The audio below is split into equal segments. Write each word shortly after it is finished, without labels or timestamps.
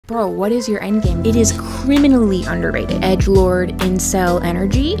bro, what is your endgame? It is criminally underrated. Edgelord, incel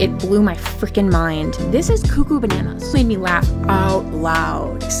energy. It blew my freaking mind. This is cuckoo bananas. Made me laugh out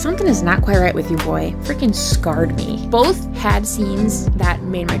loud. Something is not quite right with you, boy. Freaking scarred me. Both had scenes that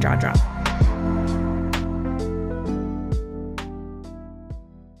made my jaw drop.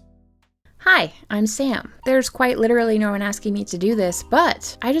 Hi, I'm Sam. There's quite literally no one asking me to do this,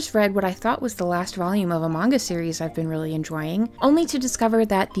 but I just read what I thought was the last volume of a manga series I've been really enjoying, only to discover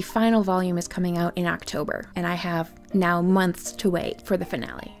that the final volume is coming out in October, and I have now months to wait for the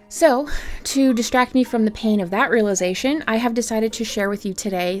finale. So, to distract me from the pain of that realization, I have decided to share with you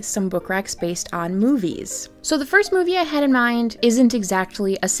today some book recs based on movies. So the first movie I had in mind isn't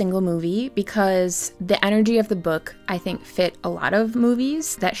exactly a single movie because the energy of the book, I think, fit a lot of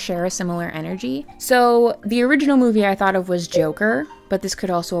movies that share a similar energy. So the original movie I thought of was Joker, but this could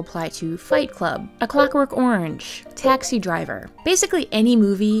also apply to Fight Club, A Clockwork Orange, Taxi Driver. Basically any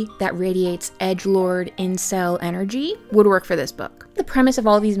movie that radiates edgelord, incel energy would work for this book. The premise of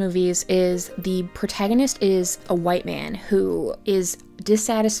all these movies is the protagonist is a white man who is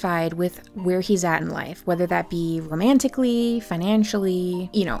dissatisfied with where he's at in life, whether that be romantically, financially,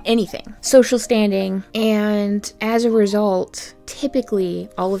 anything, social standing, and as a result, typically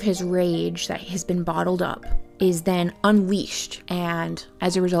all of his rage that has been bottled up is then unleashed, and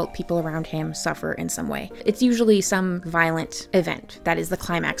as a result, people around him suffer in some way. It's usually some violent event that is the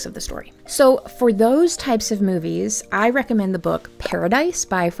climax of the story. So for those types of movies, I recommend the book Paradise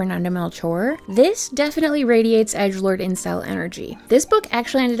by Fernando Melchor. This definitely radiates edgelord incel energy. This book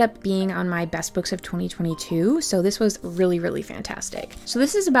actually ended up being on my best books of 2022, so this was really, really fantastic. So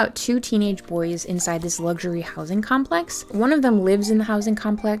this is about two teenage boys inside this luxury housing complex. One of them lives in the housing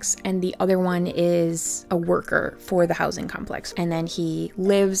complex, and the other one is a worker for the housing complex, and then he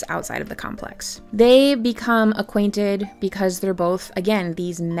lives outside of the complex. They become acquainted because they're both, again,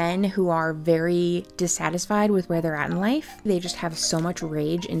 these men who are very dissatisfied with where they're at in life. They just have so much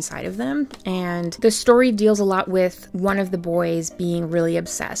rage inside of them, and the story deals a lot with one of the boys being really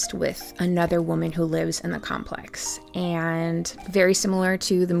obsessed with another woman who lives in the complex. And very similar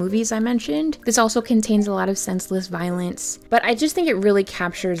to the movies I mentioned, this also contains a lot of senseless violence, but I just think it really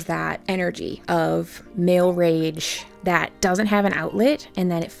captures that energy of male rage that doesn't have an outlet, and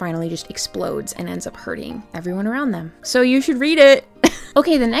then it finally just explodes and ends up hurting everyone around them. So you should read it.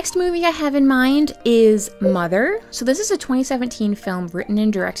 Okay, the next movie I have in mind is Mother. So this is a 2017 film written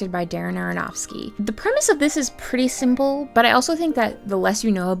and directed by Darren Aronofsky. The premise of this is pretty simple, but I also think that the less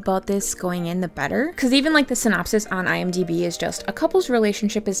you know about this going in, the better. Because even like the synopsis on IMDb is just, a couple's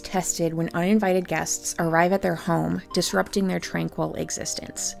relationship is tested when uninvited guests arrive at their home, disrupting their tranquil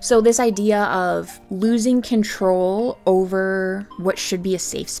existence. So this idea of losing control over what should be a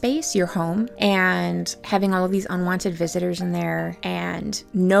safe space, your home, and having all of these unwanted visitors in there, and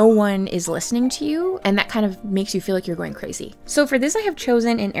no one is listening to you, and that kind of makes you feel like you're going crazy. So for this, I have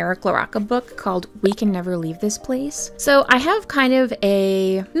chosen an Eric LaRocca book called We Can Never Leave This Place. So I have kind of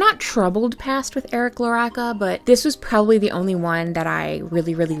a not troubled past with Eric LaRocca, but this was probably the only one that I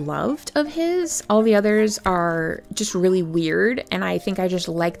really, really loved of his. All the others are just really weird, and I think I just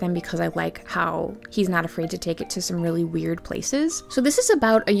like them because I like how he's not afraid to take it to some really weird places. So this is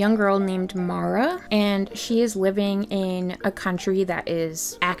about a young girl named Mara, and she is living in a country that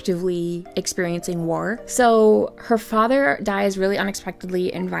is actively experiencing war. So her father dies really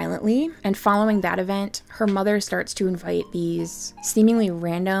unexpectedly and violently, and following that event, her mother starts to invite these seemingly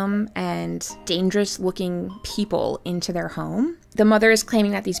random and dangerous looking people into their home. The mother is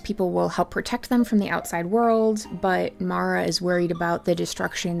claiming that these people will help protect them from the outside world, but Mara is worried about the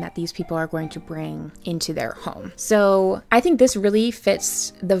destruction that these people are going to bring into their home. So I think this really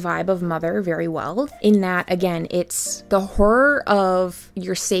fits the vibe of Mother very well, in that, again, it's the horror of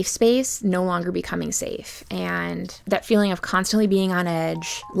your safe space no longer becoming safe, and that feeling of constantly being on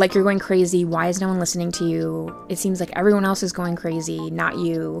edge, like you're going crazy, why is no one listening to you? It seems like everyone else is going crazy, not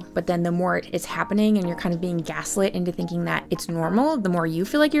you. But then the more it's happening and you're kind of being gaslit into thinking that it's normal, the more you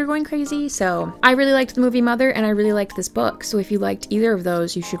feel like you're going crazy. So I really liked the movie Mother, and I really liked this book. So if you liked either of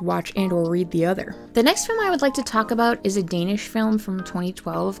those, you should watch and or read the other. The next film I would like to talk about is a Danish film from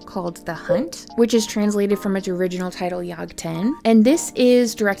 2012 called The Hunt, which is translated from its original title Jag 10. And this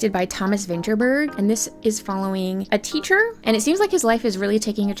is directed by Thomas Vinterberg, and this is following a teacher, and it seems like his life is really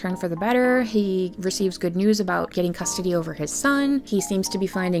taking a turn for the better. He receives good news about getting custody over his son. He seems to be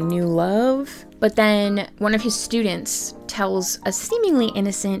finding new love. But then one of his students tells a seemingly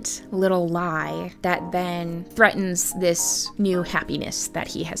innocent little lie that then threatens this new happiness that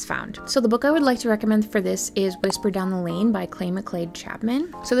he has found. So the book I would like to recommend for this is Whisper Down the Lane by Lᵒᵒ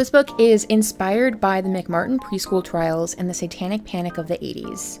Chapman. So this book is inspired by the McMartin preschool trials and the satanic panic of the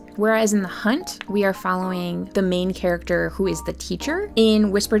 80s. Whereas in The Hunt, we are following the main character who is the teacher.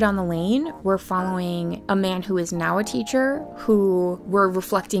 In Whisper Down the Lane, we're following a man who is now a teacher who we're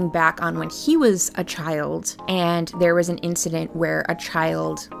reflecting back on when he was a child and there was an incident where a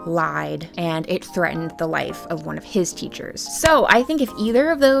child lied and it threatened the life of one of his teachers. So I think if either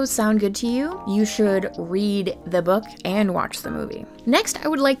of those sound good to you, you should read the book and watch the movie. Next, I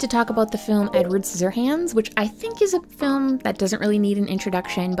would like to talk about the film Edward Scissorhands, which I think is a film that doesn't really need an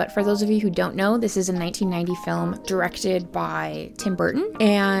introduction, but for those of you who don't know, this is a 1990 film directed by Tim Burton,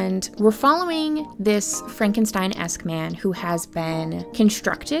 and we're following this Frankenstein-esque man who has been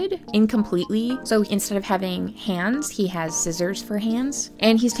constructed incompletely. So instead of having hands, he has scissors for hands,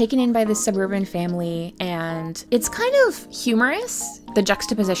 and he's taken in by this suburban family, and it's kind of humorous. The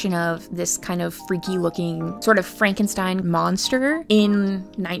juxtaposition of this kind of freaky looking sort of Frankenstein monster in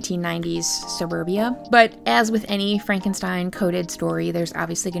 1990s suburbia. But as with any Frankenstein coded story, there's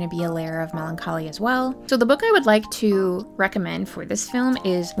obviously going to be a layer of melancholy as well. So the book I would like to recommend for this film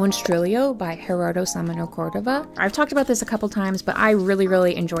is Monstrillo by Gerardo Samano Cordova. I've talked about this a couple times, but I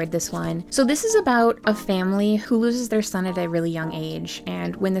really enjoyed this one. So this is about a family who loses their son at a really young age,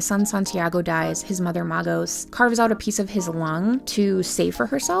 and when the son Santiago dies, his mother Magos carves out a piece of his lung to save for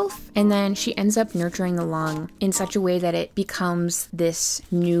herself, and then she ends up nurturing the lung in such a way that it becomes this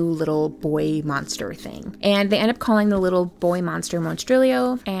new little boy monster thing. And they end up calling the little boy monster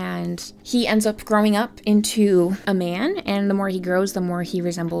Monstrillo, and he ends up growing up into a man, and the more he grows, the more he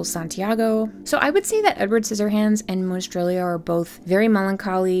resembles Santiago. So I would say that Edward Scissorhands and Monstrillo are both very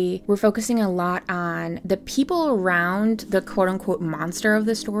melancholy. We're focusing a lot on the people around the quote-unquote monster of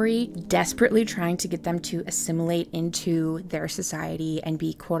the story, desperately trying to get them to assimilate into their society and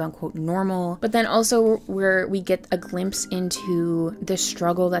be quote-unquote normal. But then also where we get a glimpse into the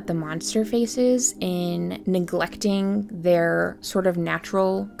struggle that the monster faces in neglecting their sort of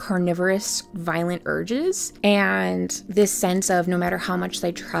natural carnivorous violent urges, and this sense of no matter how much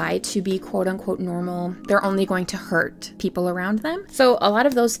they try to be quote-unquote normal, they're only going to hurt people around them. So a lot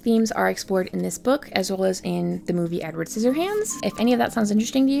of those themes are explored in this book as well as in the movie Edward Scissorhands. If any of that sounds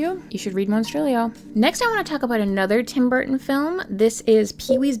interesting to you, you should read Monstrillo. Next, I want to talk about another Tim Burton film. This is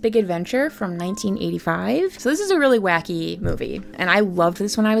Pee-wee's Big Adventure from 1985. So this is a really wacky movie, and I loved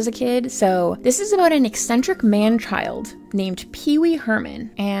this when I was a kid. So this is about an eccentric man-child named Pee-wee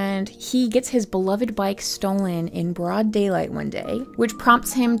Herman, and he gets his beloved bike stolen in broad daylight one day, which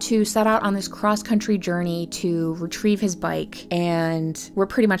prompts him to set out on this cross-country journey to retrieve his bike, and we're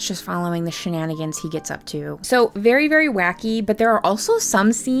pretty much just following the shenanigans he gets up to. So very wacky, but there are also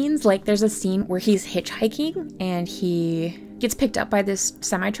some scenes, like there's a scene where he's hitchhiking and he gets picked up by this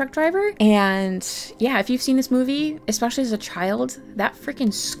semi-truck driver, and yeah, if you've seen this movie, especially as a child, that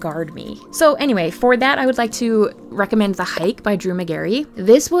freaking scarred me. So anyway, for that, I would like to recommend The Hike by Drew Magary.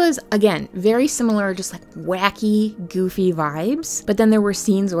 This was, again, very similar, just like wacky, goofy vibes, but then there were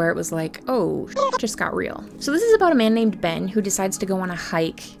scenes where it was like, oh, just got real. So this is about a man named Ben who decides to go on a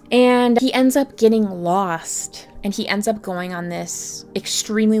hike, and he ends up getting lost. And he ends up going on this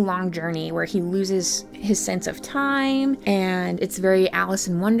extremely long journey where he loses his sense of time, and it's very Alice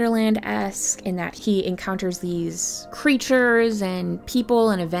in Wonderland-esque in that he encounters these creatures and people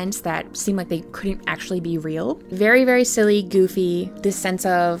and events that seem like they couldn't actually be real. Very silly, goofy, this sense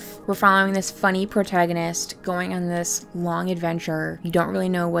of we're following this funny protagonist going on this long adventure. You don't really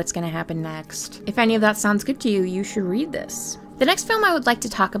know what's going to happen next. If any of that sounds good to you, you should read this. The next film I would like to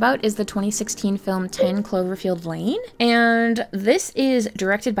talk about is the 2016 film 10 Cloverfield Lane, and this is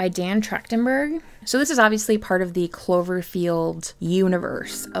directed by Dan Trachtenberg. So this is obviously part of the Cloverfield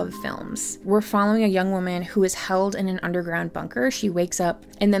universe of films. We're following a young woman who is held in an underground bunker. She wakes up,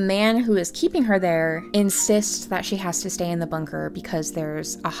 and the man who is keeping her there insists that she has to stay in the bunker because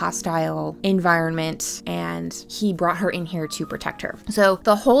there's a hostile environment, and he brought her in here to protect her. So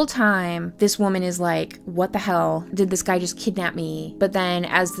the whole time, this woman is like, what the hell? Did this guy just kidnap me? But then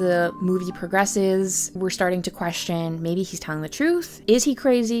as the movie progresses, we're starting to question, maybe he's telling the truth. Is he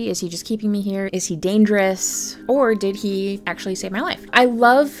crazy? Is he just keeping me here? Is he he dangerous? Or did he actually save my life? I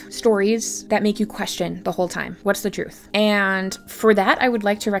love stories that make you question the whole time. What's the truth? And for that, I would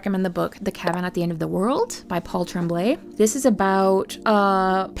like to recommend the book The Cabin at the End of the World by Paul Tremblay. This is about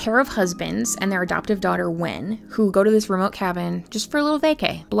a pair of husbands and their adoptive daughter, Wen, who go to this remote cabin just for a little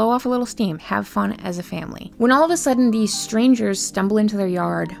vacay, blow off a little steam, have fun as a family. When all of a sudden these strangers stumble into their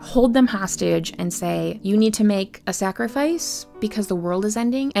yard, hold them hostage, and say, you need to make a sacrifice because the world is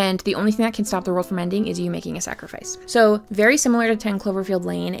ending, and the only thing that can stop the world from ending is you making a sacrifice. So very similar to 10 Cloverfield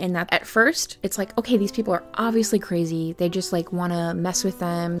Lane in that at first it's like, okay, these people are obviously crazy. They just like want to mess with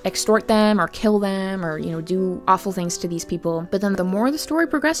them, extort them or kill them or, you know, do awful things to these people. But then the more the story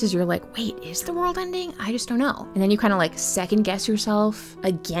progresses, you're like, wait, is the world ending? I just don't know. And then you kind of like second guess yourself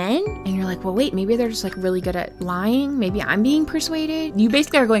again, and you're like, well, wait, maybe they're just like really good at lying. Maybe I'm being persuaded. You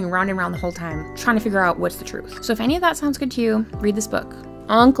basically are going round and round the whole time trying to figure out what's the truth. So if any of that sounds good to you, read this book.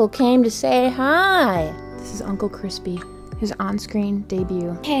 Uncle came to say hi. This is Uncle Crispy, his on-screen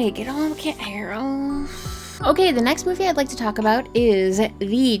debut. Hey, get on, Carol. Okay, the next movie I'd like to talk about is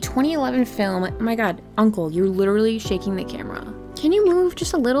the 2011 film. Oh my god, Uncle, you're literally shaking the camera. Can you move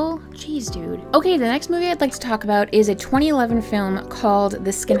just a little? Jeez, dude. Okay, the next movie I'd like to talk about is a 2011 film called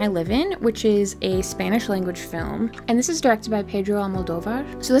The Skin I Live In, which is a Spanish language film. And this is directed by Pedro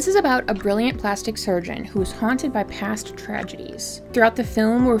Almodóvar. So this is about a brilliant plastic surgeon who is haunted by past tragedies. Throughout the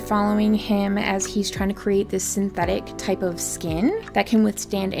film, we're following him as he's trying to create this synthetic type of skin that can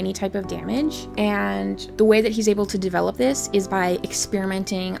withstand any type of damage. And the way that he's able to develop this is by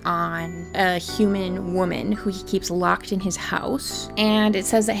experimenting on a human woman who he keeps locked in his house. And it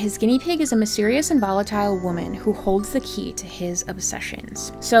says that his guinea pig is a mysterious and volatile woman who holds the key to his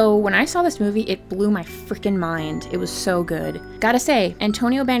obsessions. So when I saw this movie, it blew my freaking mind. It was so good. Gotta say,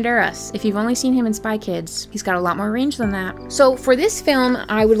 Antonio Banderas, if you've only seen him in Spy Kids, he's got a lot more range than that. So for this film,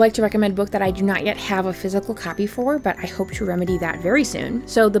 I would like to recommend a book that I do not yet have a physical copy for, but I hope to remedy that very soon.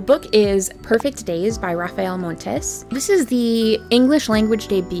 So the book is Perfect Days by Rafael Montes. This is the English language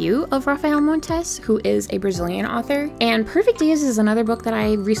debut of Rafael Montes, who is a Brazilian author. And Perfect Days is another book that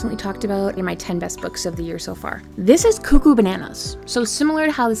I recently talked about in my 10 best books of the year so far. This is cuckoo bananas. So similar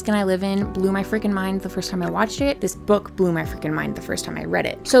to how The Skin I Live In blew my freaking mind the first time I watched it, this book blew my freaking mind the first time I read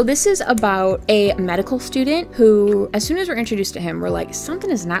it. So this is about a medical student who, as soon as we're introduced to him, we're like,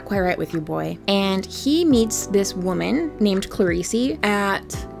 something is not quite right with you, boy. And he meets this woman named Clarice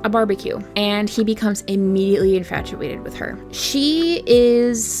at a barbecue, and he becomes immediately infatuated with her. She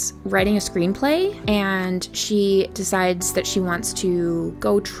is writing a screenplay, and she decides that she wants to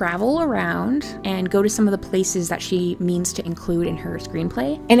go travel around and go to some of the places that she means to include in her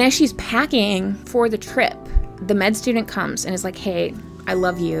screenplay. And as she's packing for the trip, the med student comes and is like, hey, I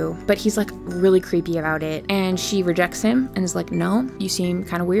love you, but he's like really creepy about it. And she rejects him and is like, no, you seem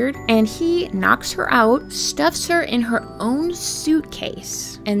kind of weird. And he knocks her out, stuffs her in her own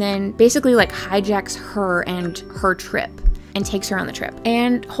suitcase, and then basically like hijacks her and her trip and takes her on the trip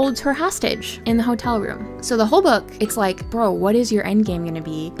and holds her hostage in the hotel room. So the whole book, it's like, bro, what is your end game gonna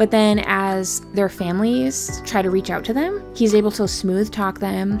be? But then as their families try to reach out to them, he's able to smooth talk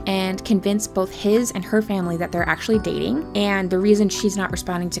them and convince both his and her family that they're actually dating. And the reason she's not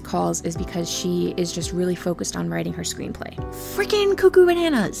responding to calls is because she is just really focused on writing her screenplay. Freaking cuckoo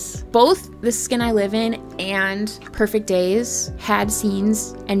bananas. Both The Skin I Live In and Perfect Days had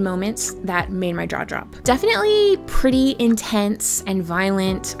scenes and moments that made my jaw drop. Definitely pretty intense and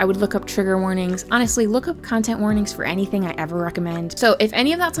violent. I would look up trigger warnings. Honestly, look up content warnings for anything I ever recommend. So if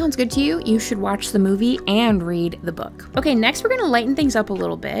any of that sounds good to you, you should watch the movie and read the book. Okay, next we're gonna lighten things up a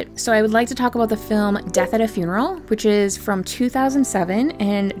little bit. So I would like to talk about the film Death at a Funeral, which is from 2007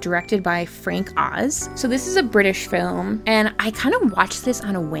 and directed by Frank Oz. So this is a British film, and I kind of watched this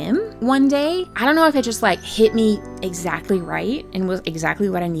on a whim one day. I don't know if it just like hit me exactly right and was exactly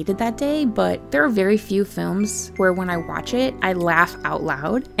what I needed that day, but there are very few films where when I watch it, I laugh out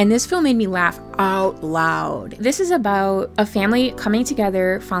loud. And this film made me laugh out loud. This is about a family coming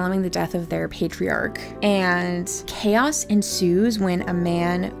together following the death of their patriarch, and chaos ensues when a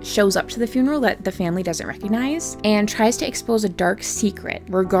man shows up to the funeral that the family doesn't recognize and tries to expose a dark secret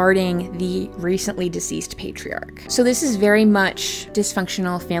regarding the recently deceased patriarch. So this is very much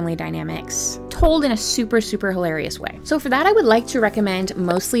dysfunctional family dynamics told in a super hilarious way. So for that, I would like to recommend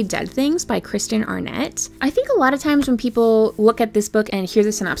Mostly Dead Things by Kristen Arnett. I think a lot of times when people look at this book and hear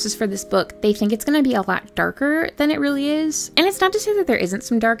the synopsis for this book, they think it's going to be a lot darker than it really is. And it's not to say that there isn't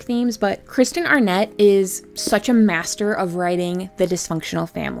some dark themes, but Kristen Arnett is such a master of writing the dysfunctional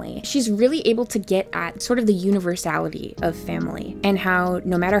family. She's really able to get at sort of the universality of family and how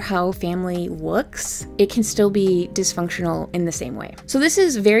no matter how family looks, it can still be dysfunctional in the same way. So this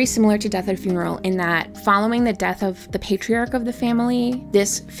is very similar to Death at a Funeral general, in that following the death of the patriarch of the family,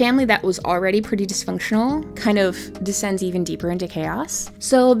 this family that was already pretty dysfunctional kind of descends even deeper into chaos.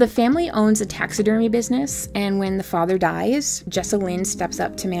 So the family owns a taxidermy business, and when the father dies, Lᵒᵛ steps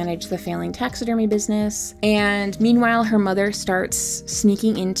up to manage the failing taxidermy business, and meanwhile her mother starts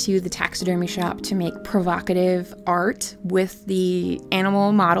sneaking into the taxidermy shop to make provocative art with the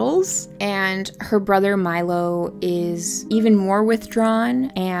animal models, and her brother Milo is even more withdrawn,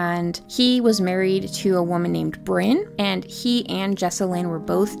 and he was married to a woman named Bryn, and he and Lᵒᵛ were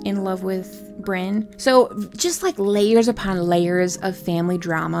both in love with Bryn. So just like layers upon layers of family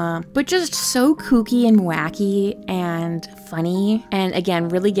drama, but just so kooky and wacky and funny, and again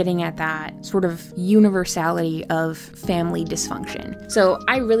really getting at that sort of universality of family dysfunction. So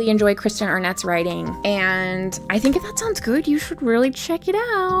I really enjoy Kristen Arnett's writing, and I think if that sounds good, you should really check it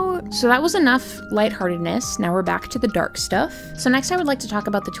out. So that was enough lightheartedness. Now we're back to the dark stuff. So next I would like to talk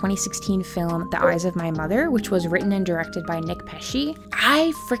about the 2016 film The Eyes of My Mother, which was written and directed by Nick Pesce.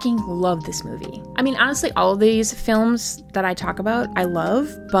 I freaking love this movie. I mean, honestly, all of these films that I talk about, I love,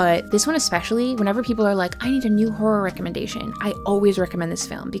 but this one especially, whenever people are like, I need a new horror recommendation, I always recommend this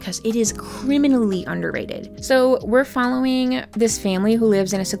film because it is criminally underrated. So we're following this family who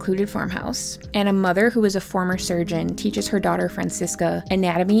lives in a secluded farmhouse, and a mother who is a former surgeon teaches her daughter Francisca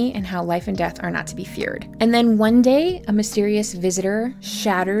anatomy and how life and death are not to be feared. And then one day, a mysterious visitor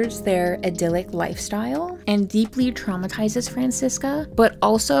shatters their idyllic lifestyle and deeply traumatizes Francisca, but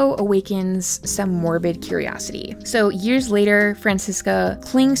also awakens some morbid curiosity. So years later, Francisca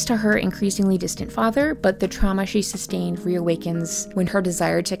clings to her increasingly distant father, but the trauma she sustained reawakens when her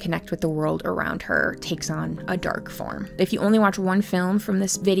desire to connect with the world around her takes on a dark form. If you only watch one film from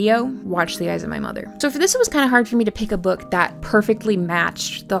this video, watch The Eyes of My Mother. So for this, it was kind of hard for me to pick a book that perfectly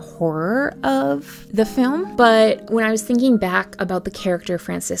matched the horror of the film, but when I was thinking back about the character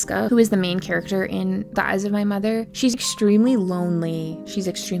Francisca, who is the main character in The Eyes of My Mother, she's extremely lonely, she's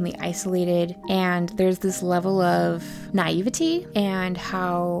extremely isolated, and there's this level of naivety, and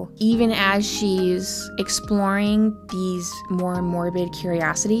how even as she's exploring these more morbid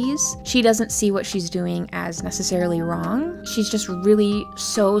curiosities, she doesn't see what she's doing as necessarily wrong. She's just really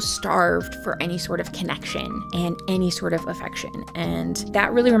so starved for any sort of connection and any sort of affection. And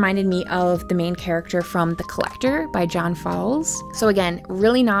that really reminded me of the main character from The Collector by John Fowles. So again,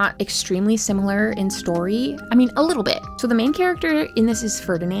 really not extremely similar in story. I mean, a little bit. So the main character in this is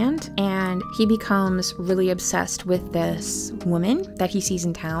Ferdinand, and he becomes really obsessed with this woman that he sees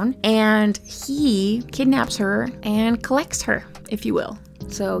in town, and he kidnaps her and collects her, if you will.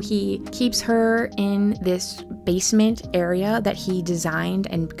 So he keeps her in this basement area that he designed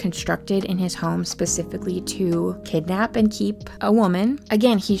and constructed in his home specifically to kidnap and keep a woman.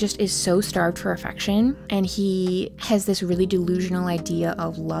 Again, he just is so starved for affection, and he has this really delusional idea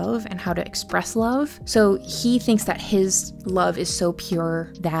of love and how to express love. So he thinks that his love is so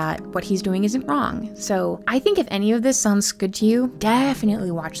pure that what he's doing isn't wrong. So I think if any of this sounds good to you,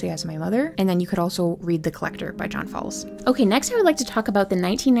 definitely watch The Eyes of My Mother, and then you could also read The Collector by John Fowles. Okay, next I would like to talk about the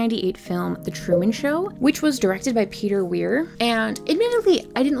 1998 film The Truman Show, which was directed by Peter Weir. And admittedly,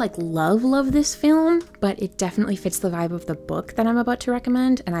 I didn't love this film, but it definitely fits the vibe of the book that I'm about to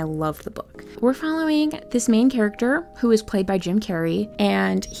recommend, and I loved the book. We're following this main character who is played by Jim Carrey,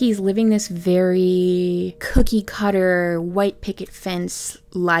 and he's living this very cookie cutter, white picket fence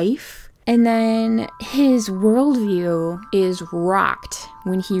life. And then his worldview is rocked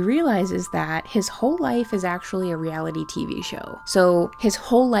when he realizes that his whole life is actually a reality TV show. So his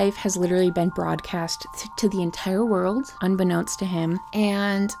whole life has literally been broadcast to the entire world, unbeknownst to him,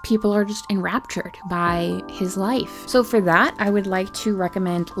 and people are just enraptured by his life. So for that, I would like to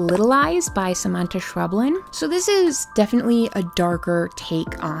recommend Little Eyes by Samantha Schweblin. So this is definitely a darker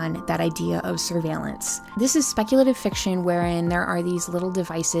take on that idea of surveillance. This is speculative fiction wherein there are these little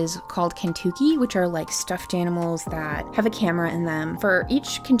devices called Kentucky, which are like stuffed animals that have a camera in them. For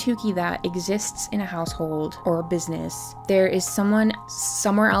each Kentucky that exists in a household or a business, there is someone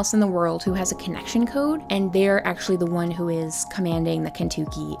somewhere else in the world who has a connection code, and they're actually the one who is commanding the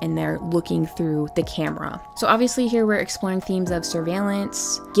Kentucky, and they're looking through the camera. So obviously here we're exploring themes of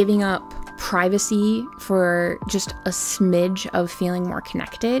surveillance, giving up privacy for just a smidge of feeling more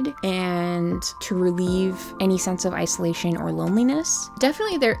connected, and to relieve any sense of isolation or loneliness.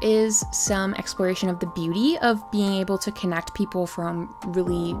 Definitely there is some exploration of the beauty of being able to connect people from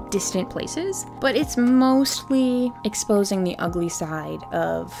really distant places, but it's mostly exposing the ugly side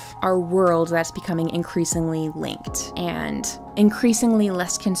of our world that's becoming increasingly linked and increasingly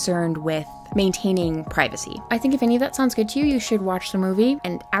less concerned with maintaining privacy. I think if any of that sounds good to you, you should watch the movie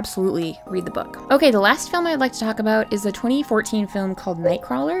and absolutely read the book. Okay, the last film I'd like to talk about is the 2014 film called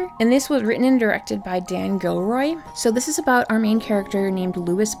Nightcrawler, and this was written and directed by Dan Gilroy. So this is about our main character named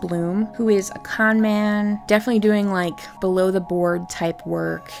Louis Bloom, who is a con man, definitely doing like below the board type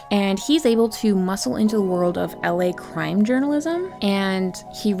work, and he's able to muscle into the world of LA crime journalism, and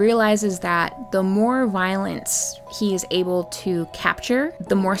he realizes that the more violence he is able to capture,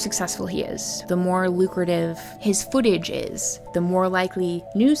 the more successful he is, the more lucrative his footage is, the more likely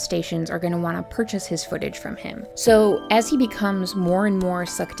news stations are going to want to purchase his footage from him. So as he becomes more and more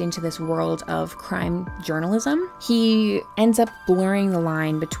sucked into this world of crime journalism, he ends up blurring the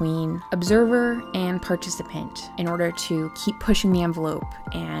line between observer and participant in order to keep pushing the envelope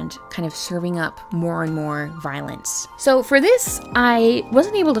and kind of serving up more and more violence. So for this, I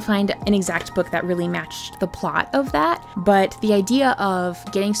wasn't able to find an exact book that really matched the plot of that, but the idea of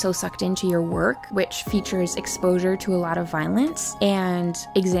getting so sucked into your work, which features exposure to a lot of violence, and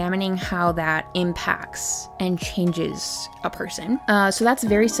examining how that impacts and changes a person. So that's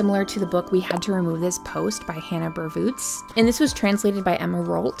very similar to the book We Had to Remove This Post by Hannah Bervutz, and this was translated by Emma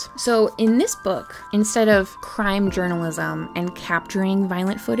Rolt. So in this book, instead of crime journalism and capturing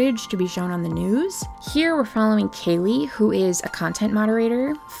violent footage to be shown on the news, here we're following Kaylee, who is a content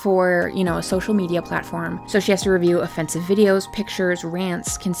moderator for, a social media platform. So she has to review offensive videos, pictures,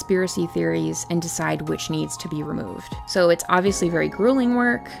 rants, conspiracy theories, and decide which needs to be removed. So it's obviously very grueling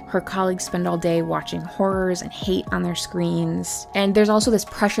work. Her colleagues spend all day watching horrors and hate on their screens. And there's also this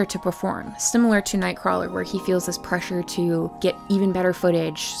pressure to perform, similar to Nightcrawler, where he feels this pressure to get even better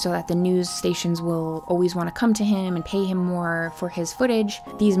footage so that the news stations will always want to come to him and pay him more for his footage.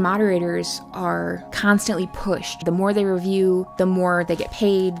 These moderators are constantly pushed. The more they review, the more they get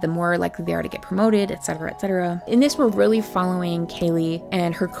paid, the more likely they are to get promoted, etc., etc. In this, we're really following Kaylee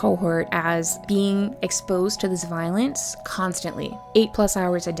and her cohort as being exposed to this violence constantly, 8+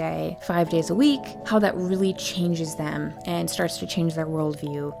 hours a day, 5 days a week, how that really changes them and starts to change their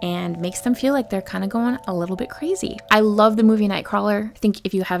worldview and makes them feel like they're kind of going a little bit crazy. I love the movie Nightcrawler. I think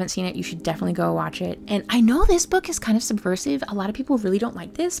if you haven't seen it, you should definitely go watch it. And I know this book is kind of subversive. A lot of people really don't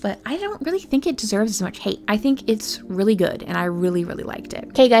like this, but I don't really think it deserves as much hate. I think it's really good, and I really, really liked it.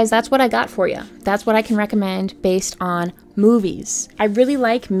 Okay, guys, that's what I got for you. That's what I can recommend based on movies. I really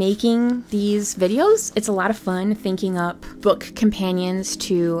like making these videos. It's a lot of fun thinking up book companions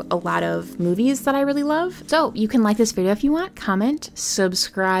to a lot of movies that I really love. So you can like this video if you want, comment,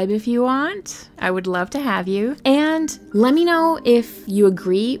 subscribe if you want. I would love to have you. And let me know if you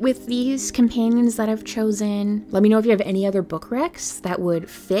agree with these companions that I've chosen. Let me know if you have any other book recs that would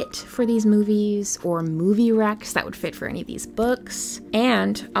fit for these movies, or movie recs that would fit for any of these books.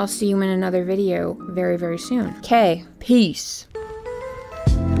 And I'll see you in another video very, very soon. Okay, peace.